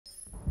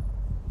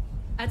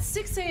At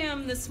 6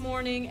 a.m. this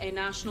morning, a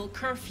national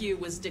curfew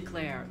was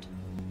declared.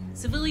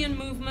 Civilian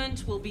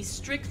movement will be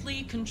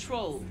strictly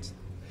controlled.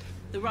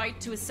 The right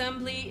to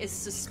assembly is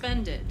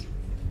suspended.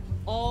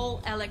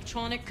 All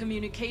electronic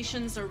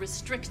communications are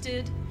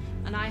restricted,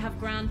 and I have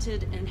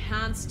granted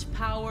enhanced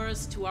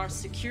powers to our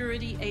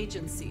security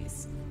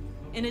agencies.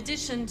 In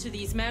addition to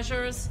these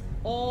measures,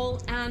 all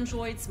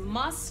androids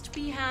must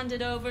be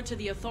handed over to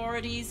the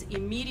authorities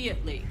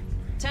immediately.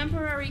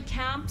 Temporary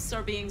camps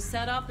are being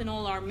set up in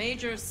all our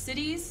major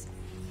cities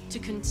to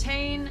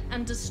contain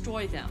and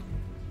destroy them.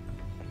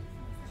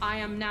 I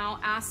am now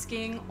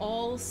asking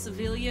all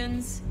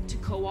civilians to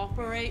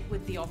cooperate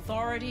with the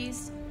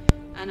authorities,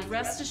 and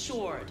rest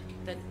assured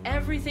that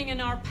everything in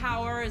our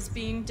power is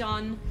being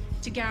done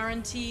to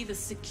guarantee the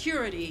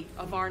security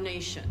of our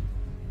nation.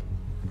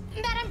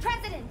 Madam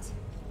President!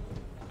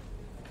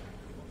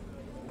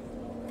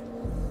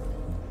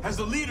 Has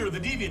the leader of the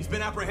Deviants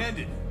been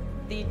apprehended?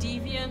 The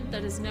deviant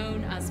that is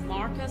known as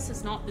Marcus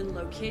has not been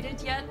located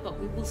yet, but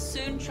we will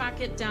soon track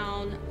it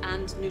down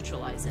and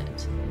neutralize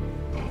it.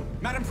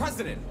 Madam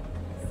President!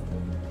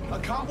 A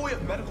convoy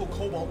of medical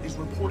cobalt is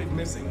reported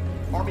missing.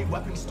 Army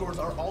weapon stores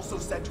are also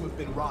said to have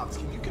been robbed.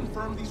 Can you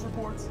confirm these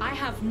reports? I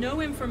have no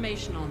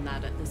information on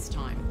that at this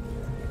time.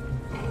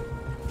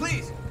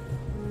 Please!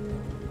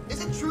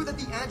 Is it true that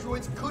the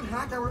androids could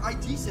hack our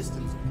IT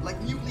systems, like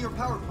nuclear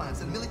power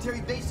plants and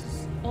military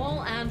bases?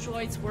 All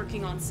androids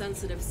working on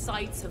sensitive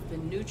sites have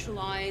been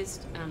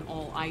neutralized, and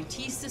all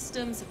IT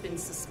systems have been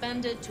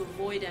suspended to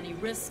avoid any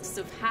risks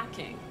of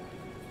hacking.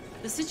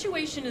 The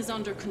situation is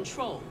under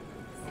control.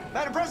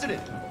 Madam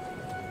President!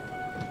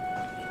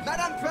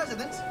 Madam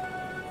President!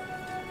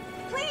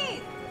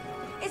 Please!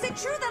 Is it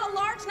true that a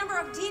large number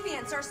of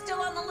deviants are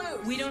still on the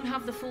loose? We don't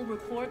have the full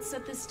reports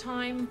at this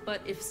time, but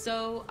if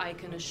so, I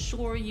can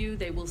assure you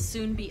they will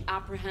soon be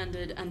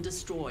apprehended and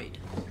destroyed.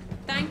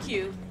 Thank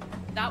you.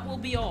 That will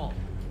be all.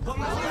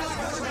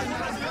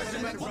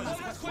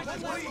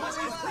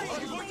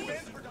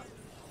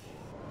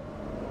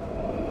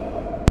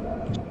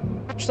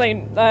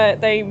 Actually,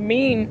 they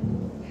mean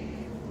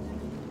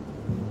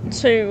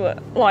to,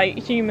 like,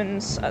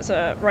 humans as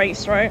a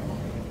race, right?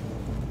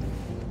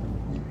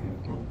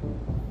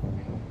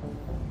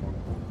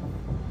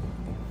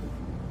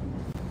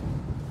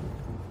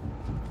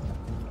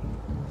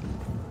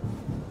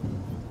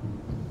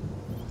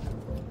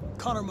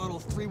 Connor Model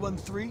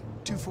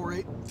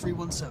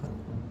 313-248-317.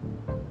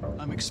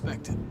 I'm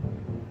expected.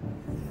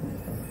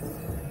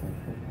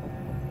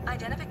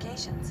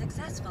 Identification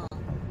successful.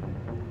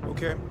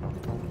 Okay.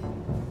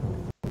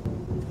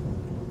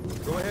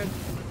 Go ahead.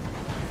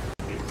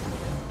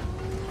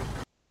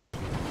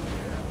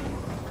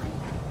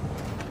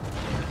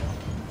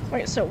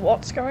 Wait, so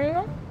what's going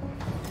on?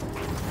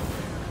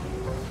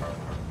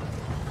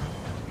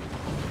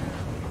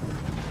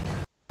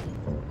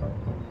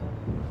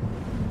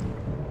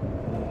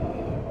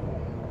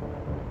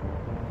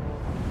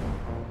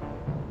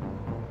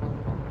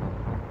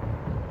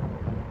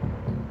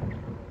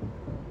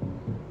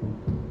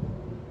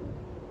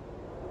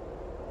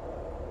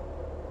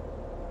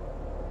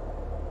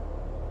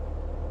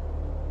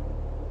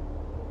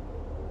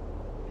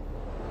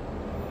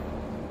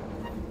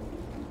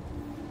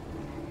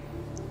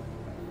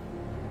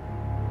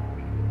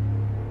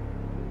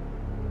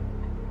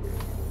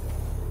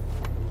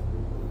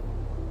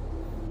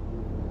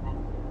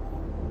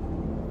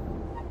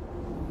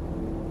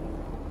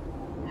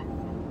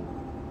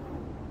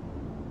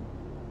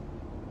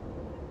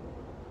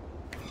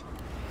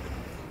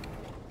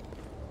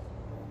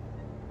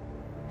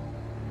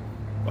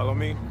 Follow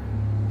me.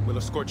 We'll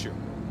escort you.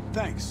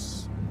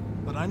 Thanks,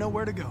 but I know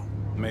where to go.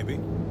 Maybe.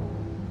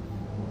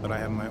 But I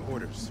have my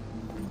orders.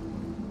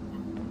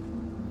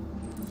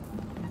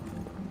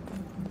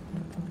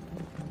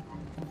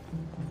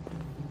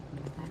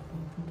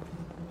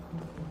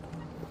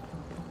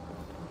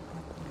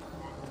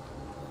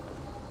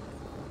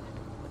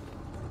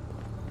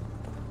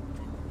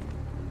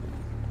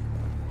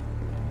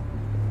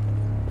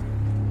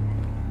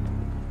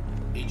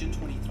 Agent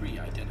 23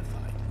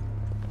 identified.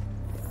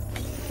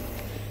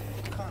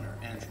 Connor,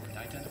 android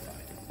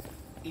identified.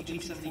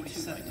 Agent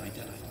 47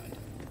 identified.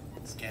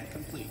 Scan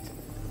complete.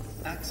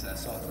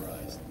 Access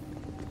authorized.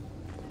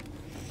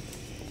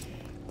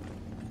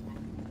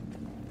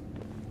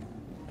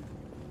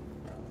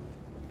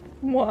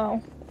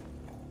 Wow.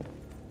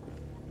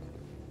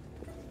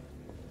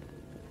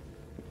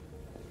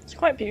 It's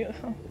quite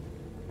beautiful.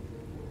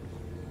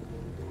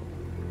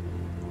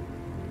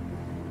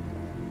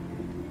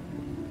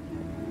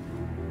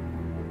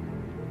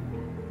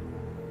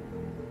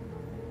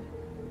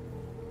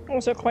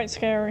 Also quite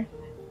scary.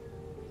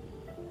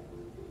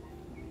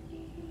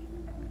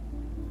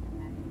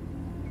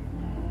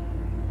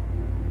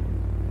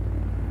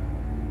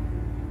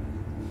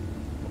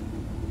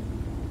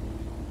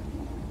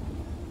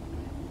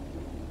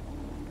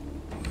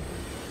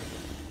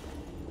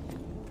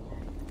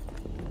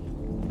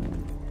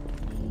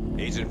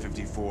 Agent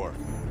 54,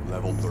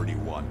 level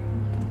 31.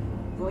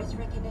 Voice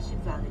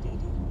recognition validated.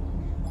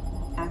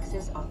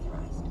 Access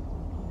authorized.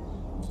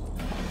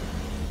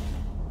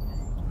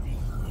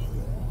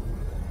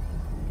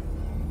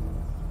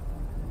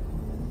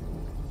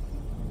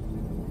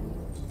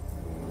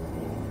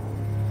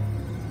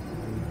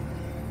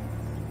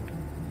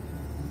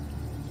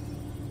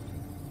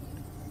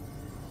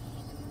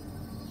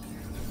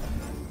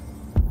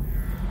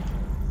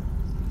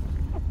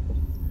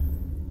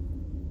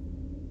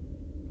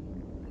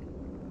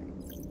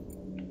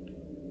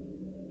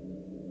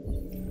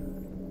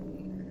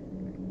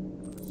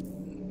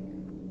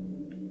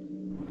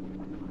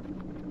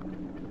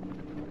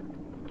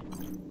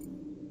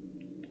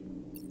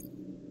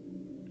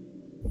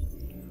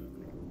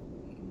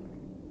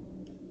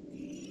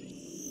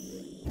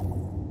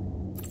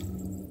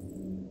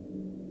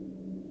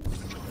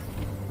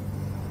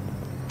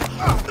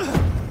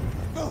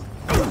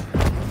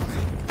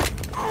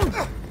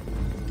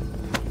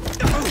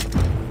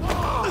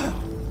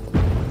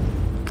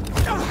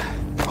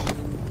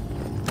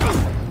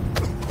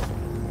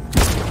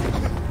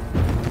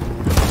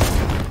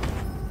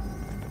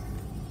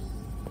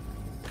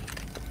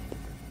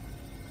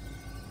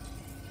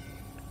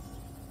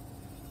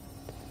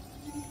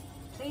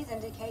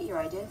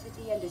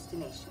 identity and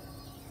destination.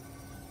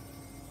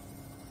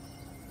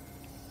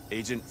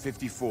 Agent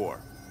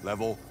 54,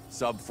 level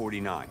sub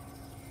 49.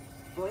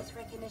 Voice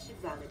recognition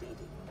validated.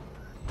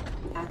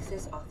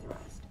 Access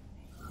authorized.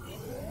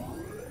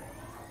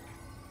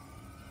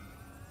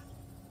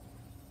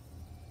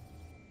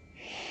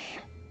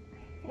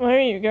 Where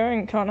are you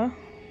going, Connor?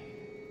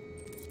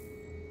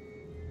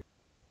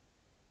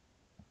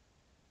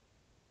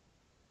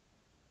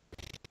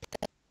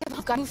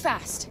 I've got to move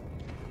fast.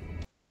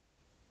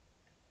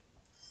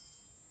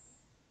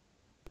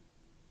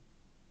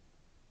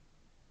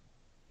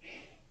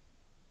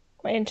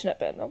 My internet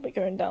better not be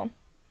going down.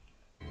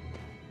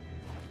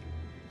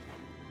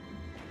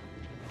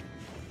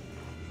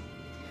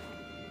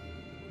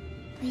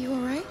 Are you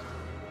alright?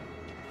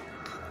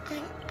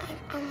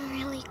 I'm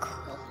really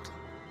cold.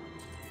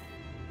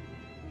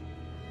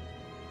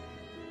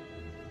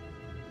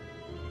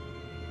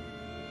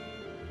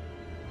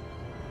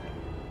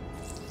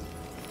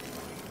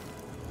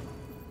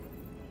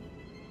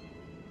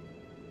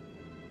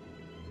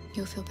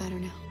 You'll feel better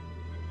now.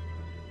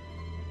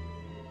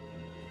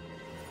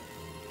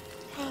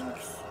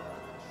 Thanks.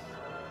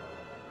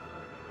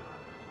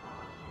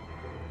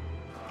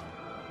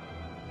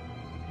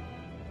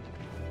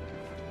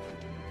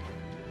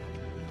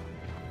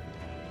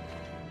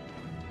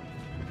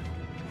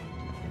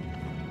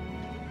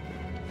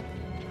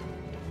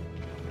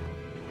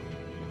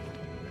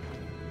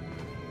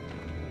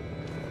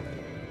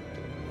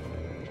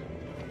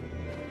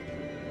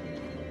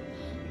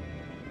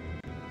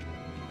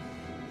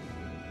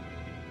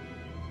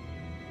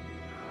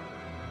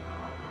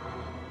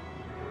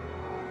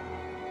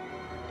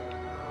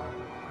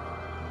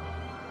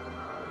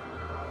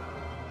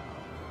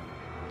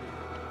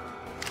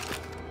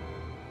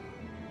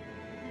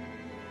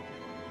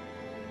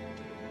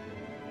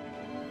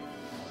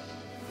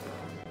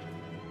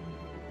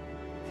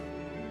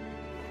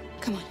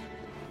 Come on.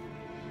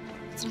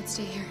 Let's not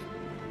stay here.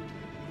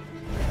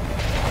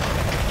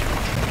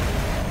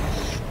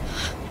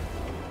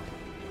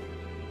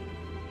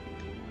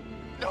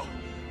 No!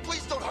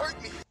 Please don't hurt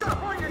me!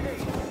 Stop on your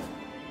knees!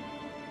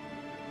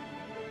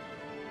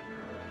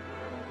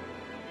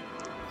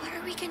 What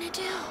are we gonna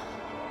do?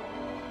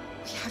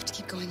 We have to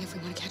keep going if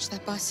we want to catch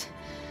that bus.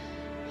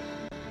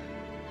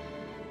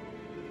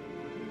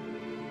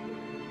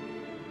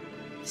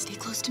 Stay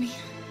close to me.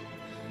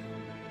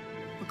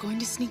 We're going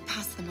to sneak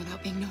past them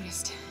without being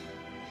noticed.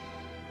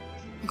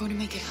 We're going to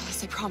make it,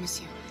 Alice, I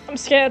promise you. I'm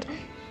scared.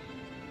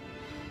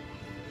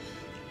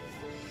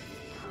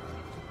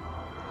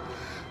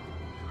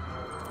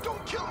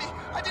 Don't kill me!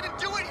 I didn't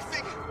do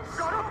anything!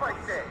 Shut up, I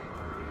said!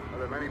 Are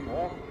there many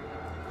more?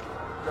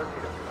 Does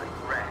he look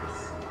like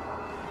rats?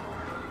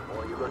 The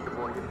more you look, the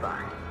more you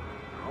find.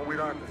 Oh, we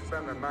don't have to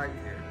spend the night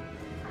here.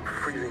 I'm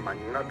freezing my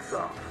nuts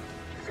off.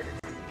 Get it?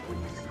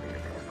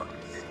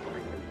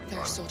 There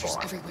are soldiers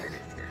everywhere.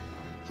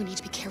 We need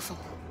to be careful.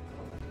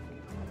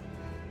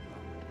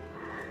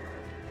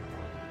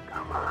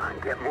 Come on,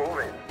 get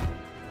moving.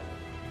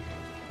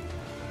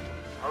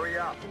 Hurry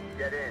up,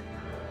 get in.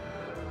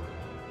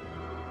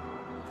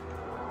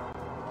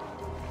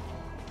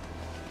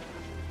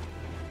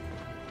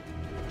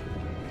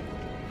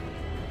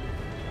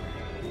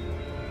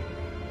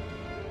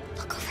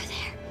 Look over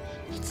there.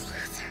 It's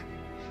Luther.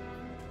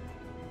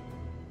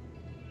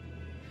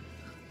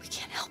 We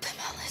can't help him,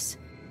 Alice.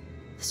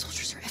 The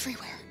soldiers are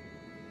everywhere.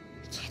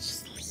 We can't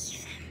just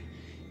leave him.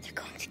 They're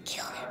going to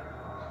kill him.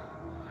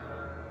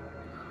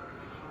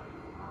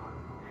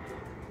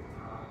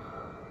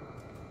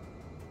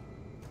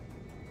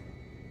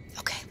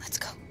 Okay, let's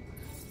go.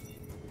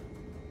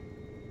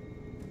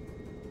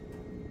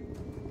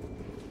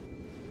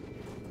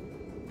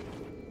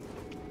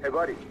 Hey,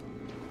 buddy.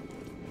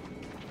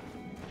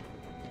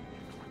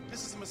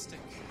 This is a mistake.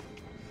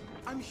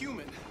 I'm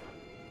human.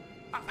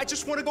 I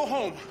just want to go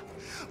home.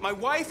 My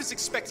wife is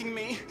expecting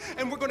me,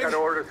 and we're gonna... Got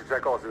orders to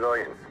check all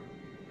civilians.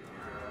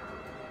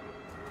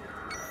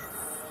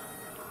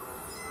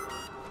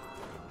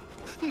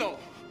 No.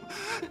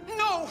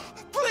 No!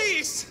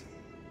 Please!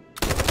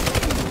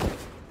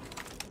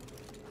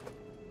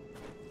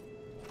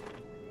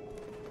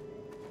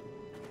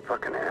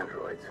 Fucking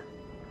androids.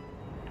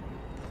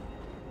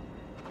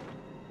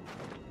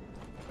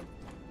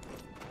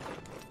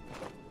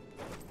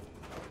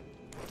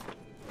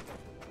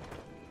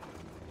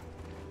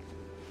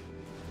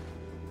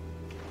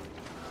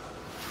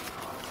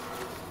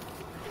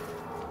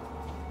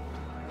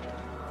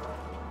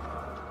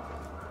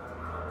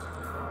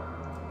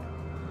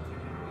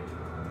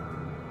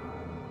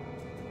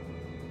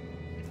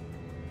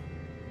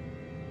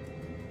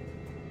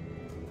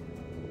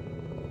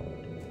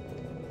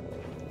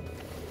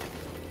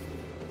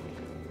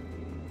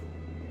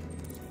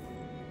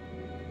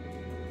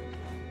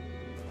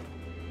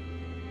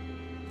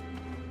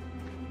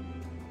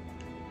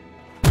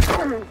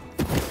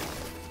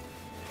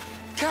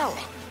 Carol!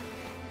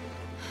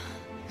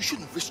 You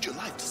shouldn't have risked your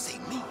life to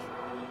save me.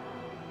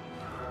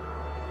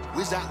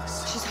 Where's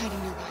Alice? She's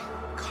hiding nearby.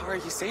 Kara,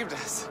 you saved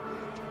us.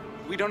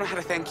 We don't know how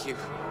to thank you.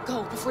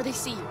 Go, before they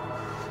see you.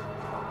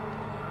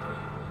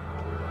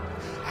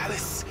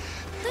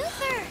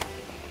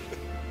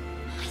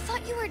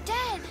 thought you were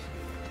dead.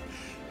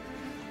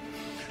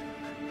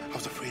 I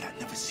was afraid I'd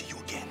never see you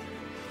again.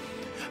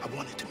 I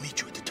wanted to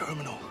meet you at the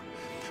terminal,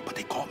 but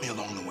they caught me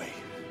along the way.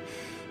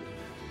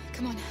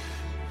 Come on.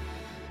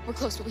 We're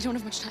close, but we don't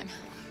have much time.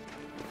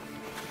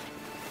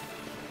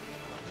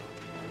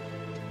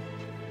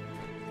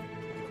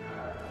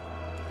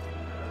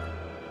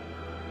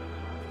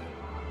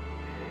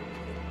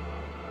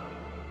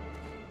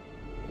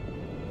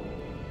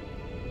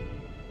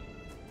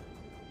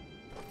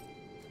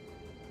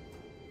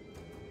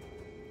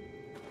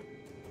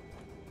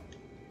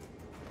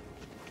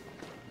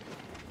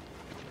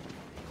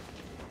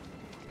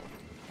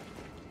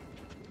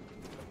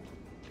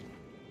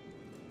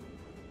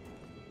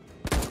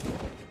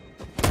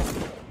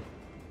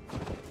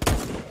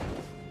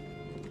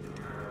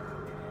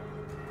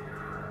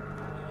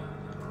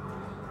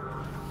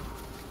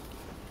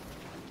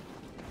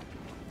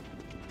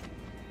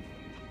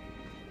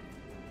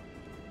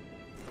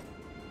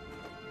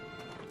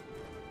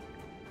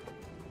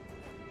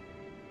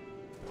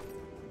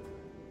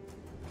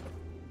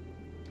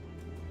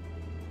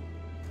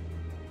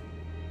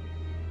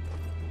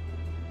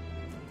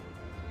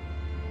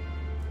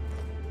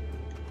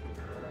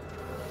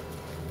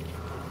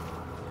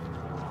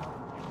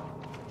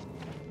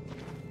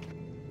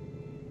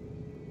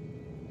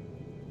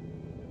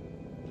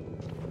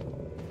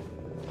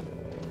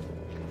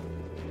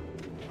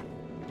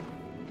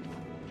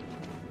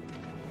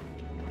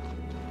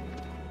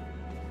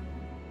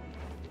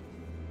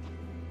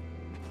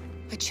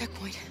 A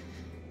checkpoint.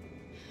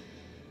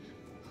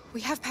 We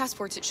have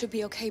passports, it should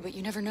be okay, but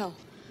you never know.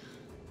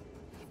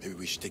 Maybe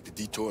we should take the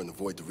detour and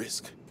avoid the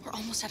risk. We're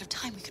almost out of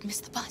time, we could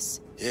miss the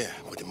bus. Yeah,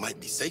 but it might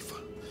be safer.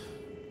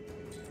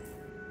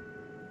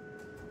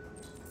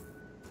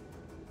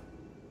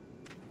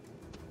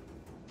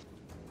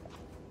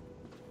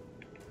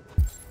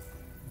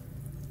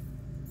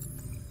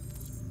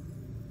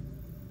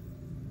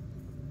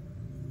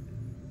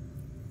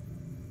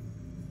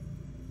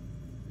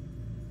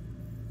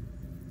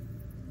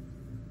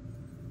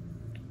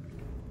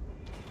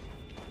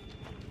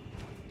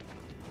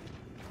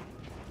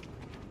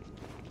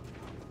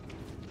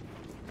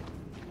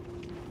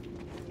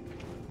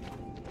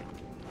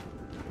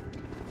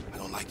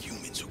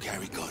 Humans who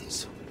carry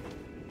guns.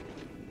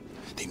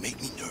 They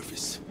make me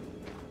nervous.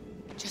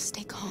 Just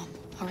stay calm,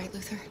 all right,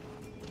 Luther?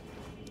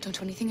 Don't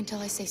do anything until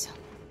I say so.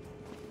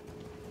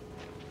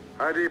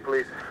 ID,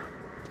 please.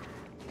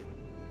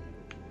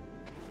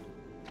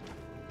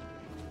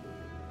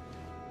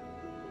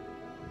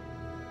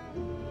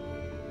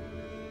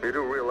 You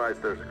do realize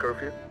there's a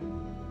curfew?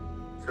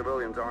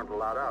 Civilians aren't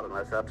allowed out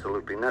unless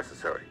absolutely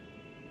necessary.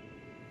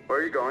 Where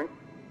are you going?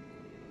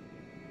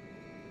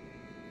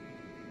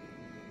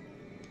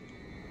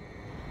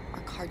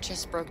 Car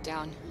just broke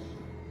down.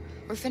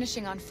 We're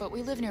finishing on foot.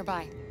 We live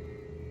nearby.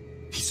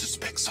 He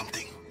suspects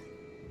something.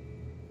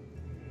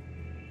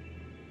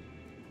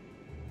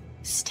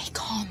 Stay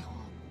calm.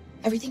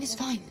 Everything is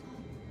fine.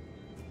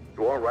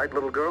 You all right,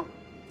 little girl?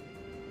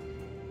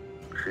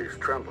 She's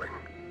trembling.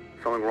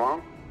 Something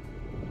wrong?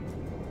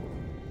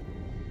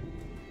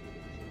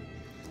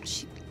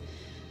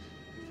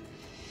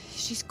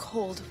 She's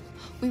cold.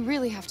 We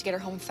really have to get her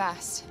home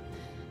fast.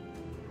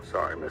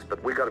 Sorry, miss,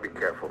 but we gotta be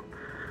careful.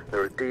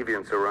 There are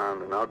deviants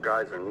around, and our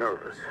guys are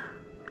nervous.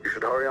 You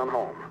should hurry on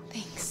home.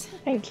 Thanks.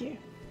 Thank you.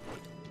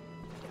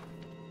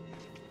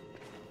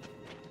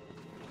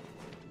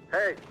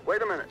 Hey,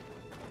 wait a minute.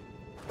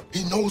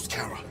 He knows,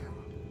 Kara.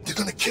 They're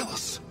gonna kill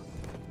us.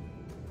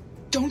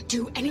 Don't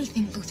do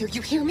anything, Luther.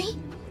 You hear me?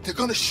 They're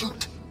gonna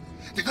shoot.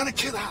 They're gonna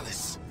kill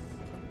Alice.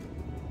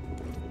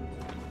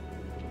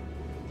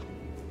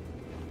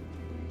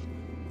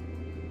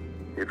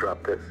 You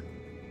drop this.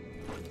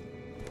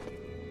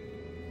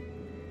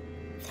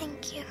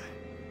 Thank you.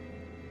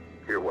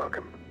 You're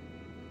welcome.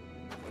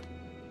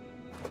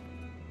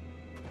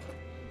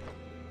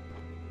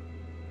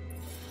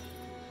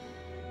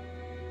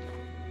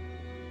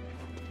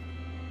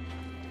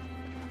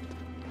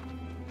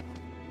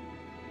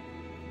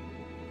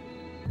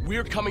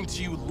 We're coming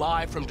to you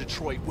live from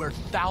Detroit, where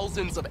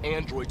thousands of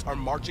androids are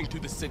marching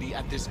through the city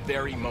at this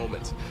very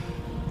moment.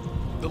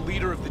 The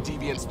leader of the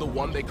Deviants, the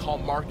one they call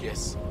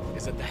Marcus,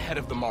 is at the head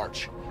of the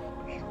march.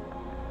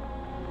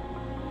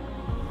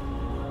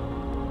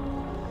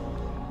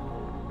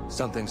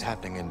 Something's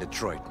happening in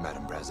Detroit,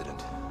 Madam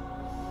President.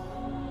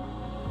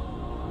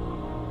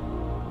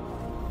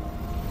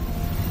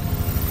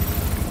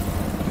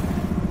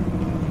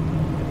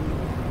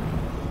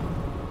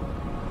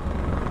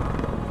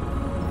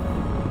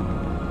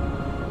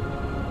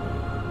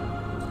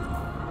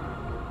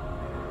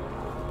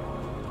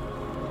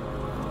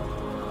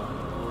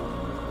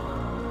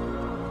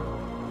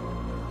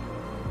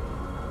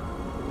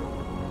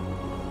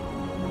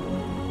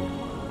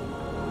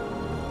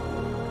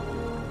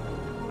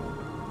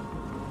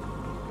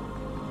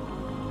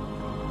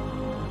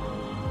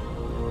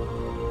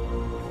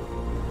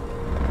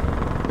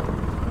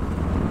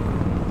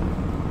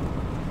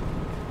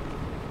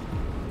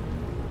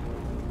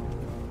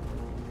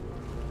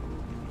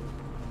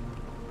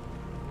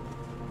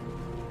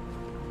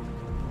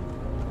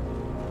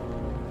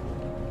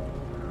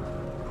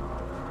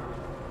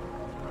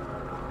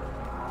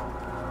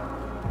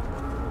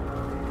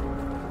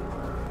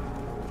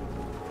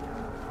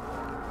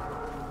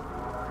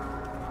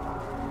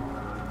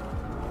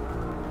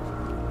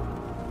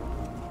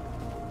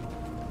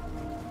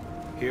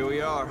 Here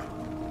we are.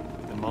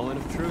 The moment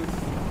of truth.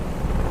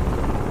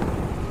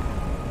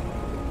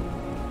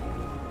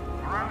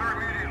 Surrender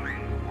immediately,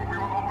 or we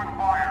will open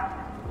fire.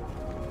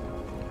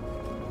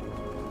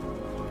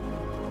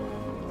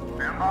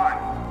 Stand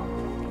by.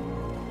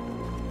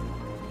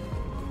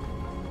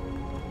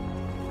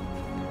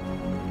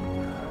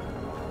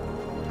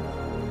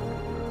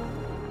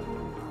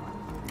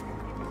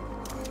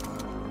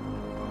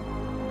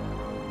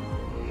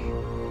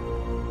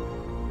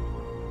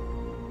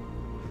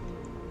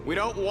 We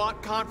don't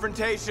want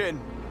confrontation.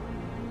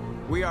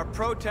 We are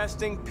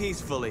protesting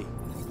peacefully.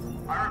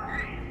 I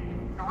repeat,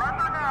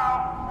 surrender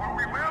now, or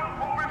we will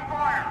open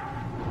fire.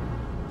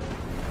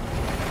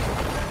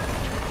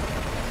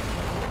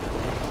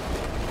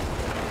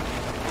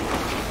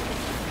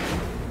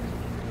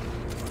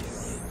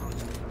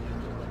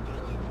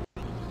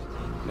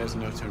 There's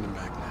no turning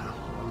back now.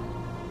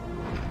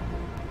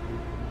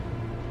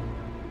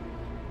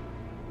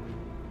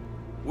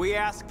 We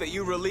ask that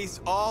you release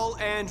all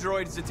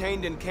androids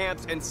detained in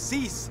camps and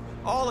cease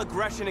all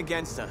aggression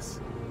against us.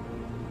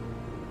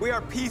 We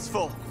are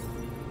peaceful.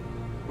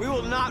 We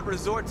will not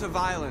resort to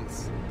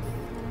violence.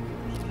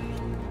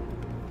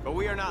 But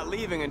we are not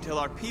leaving until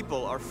our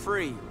people are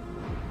free.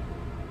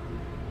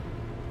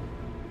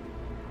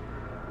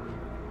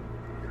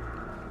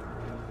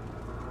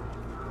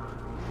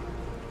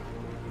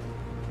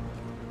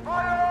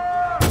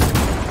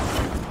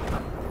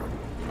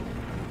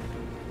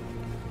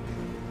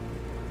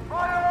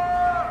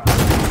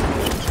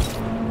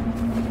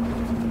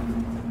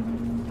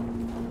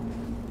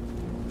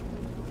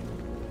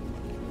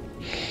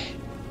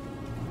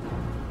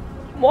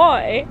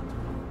 Why?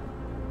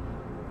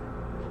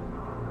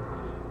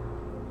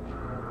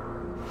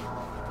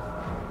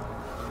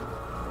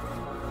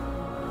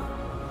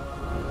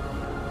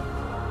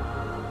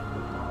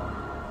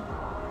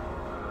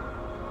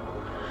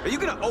 Are you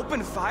gonna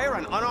open fire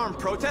on unarmed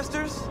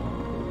protesters?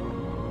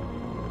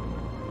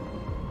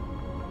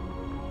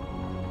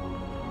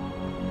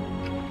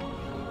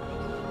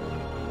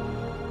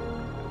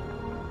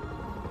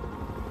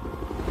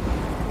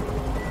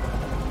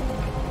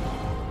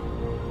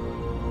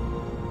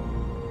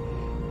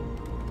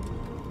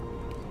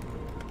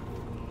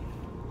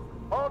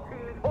 All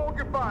teams, hold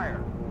your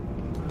fire.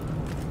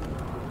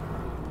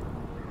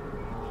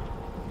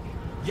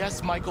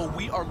 Yes, Michael,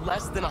 we are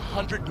less than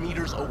 100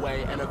 meters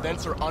away and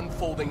events are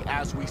unfolding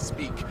as we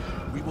speak.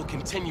 We will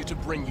continue to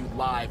bring you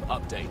live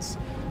updates.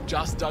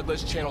 Josh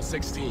Douglas, Channel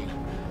 16.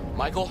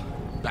 Michael,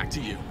 back to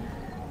you.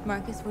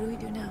 Marcus, what do we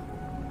do now?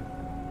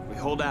 We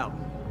hold out.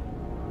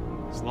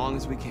 As long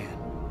as we can.